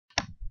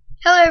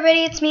Hello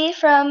everybody, it's me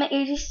from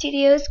AG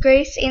Studios,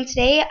 Grace, and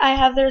today I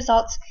have the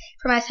results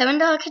for my $7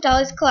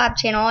 collab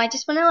channel. I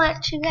just want to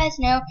let you guys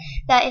know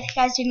that if you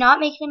guys do not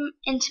make them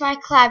into my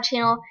collab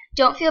channel,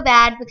 don't feel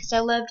bad because I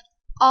loved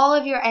all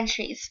of your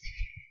entries.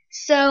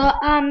 So,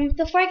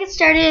 before I get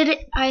started,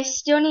 I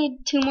still need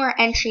 2 more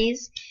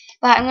entries,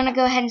 but I'm going to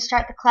go ahead and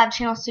start the collab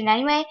channel soon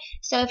anyway.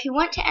 So if you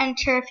want to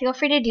enter, feel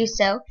free to do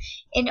so.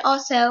 And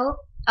also,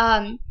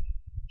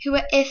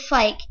 if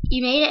like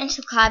you made it into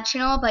the collab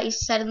channel but you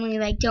suddenly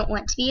like don't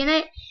want to be in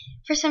it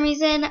for some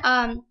reason,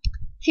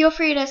 feel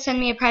free to send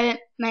me a private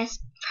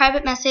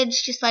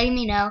message just letting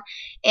me know,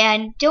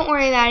 and don't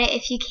worry about it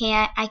if you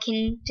can't. I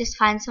can just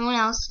find someone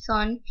else to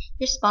fill in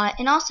your spot.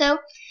 And also,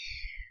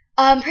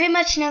 pretty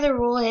much another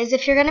rule is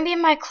if you're gonna be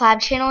in my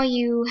collab channel,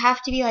 you have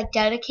to be like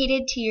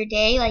dedicated to your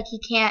day. Like you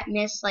can't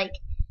miss like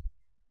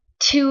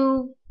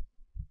 2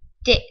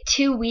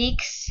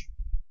 weeks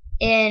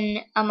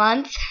in a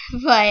month.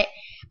 But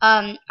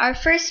our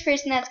first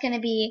person that's going to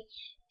be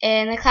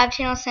in the collab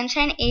channel,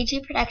 Sunshine AG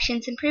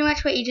Productions, and pretty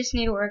much what you just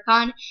need to work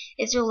on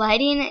is your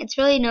lighting. It's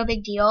really no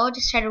big deal.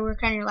 Just try to work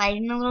on your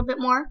lighting a little bit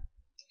more.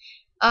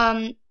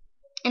 And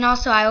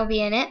also I will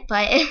be in it,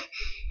 but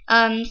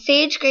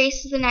Sage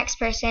Grace is the next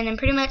person, and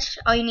pretty much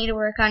all you need to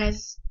work on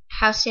is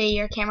how steady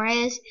your camera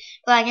is.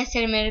 But like I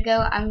said a minute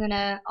ago, I'm going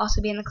to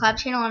also be in the collab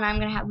channel, and I'm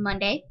going to have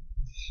Monday.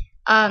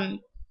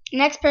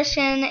 Next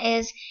person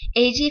is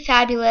AG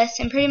Fabulous,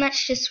 and pretty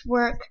much just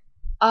work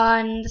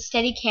on the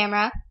steady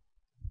camera.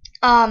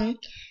 Yeah.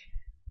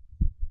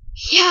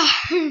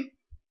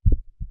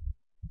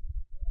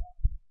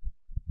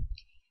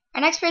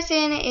 Our next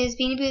person is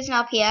Beanie Boos and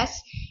LPS,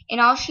 and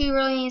all she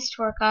really needs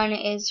to work on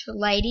is her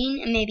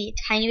lighting and maybe a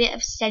tiny bit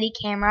of steady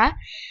camera.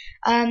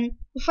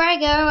 Before I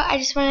go, I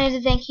just wanted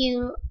to thank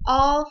you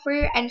all for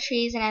your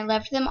entries, and I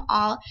loved them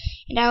all,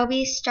 and I will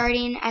be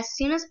starting as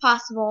soon as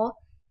possible.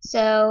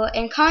 So,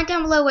 and comment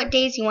down below what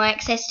days you want,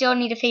 because I still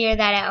need to figure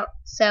that out.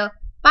 So,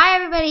 bye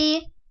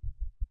everybody!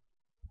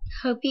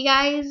 Hope you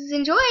guys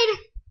enjoyed!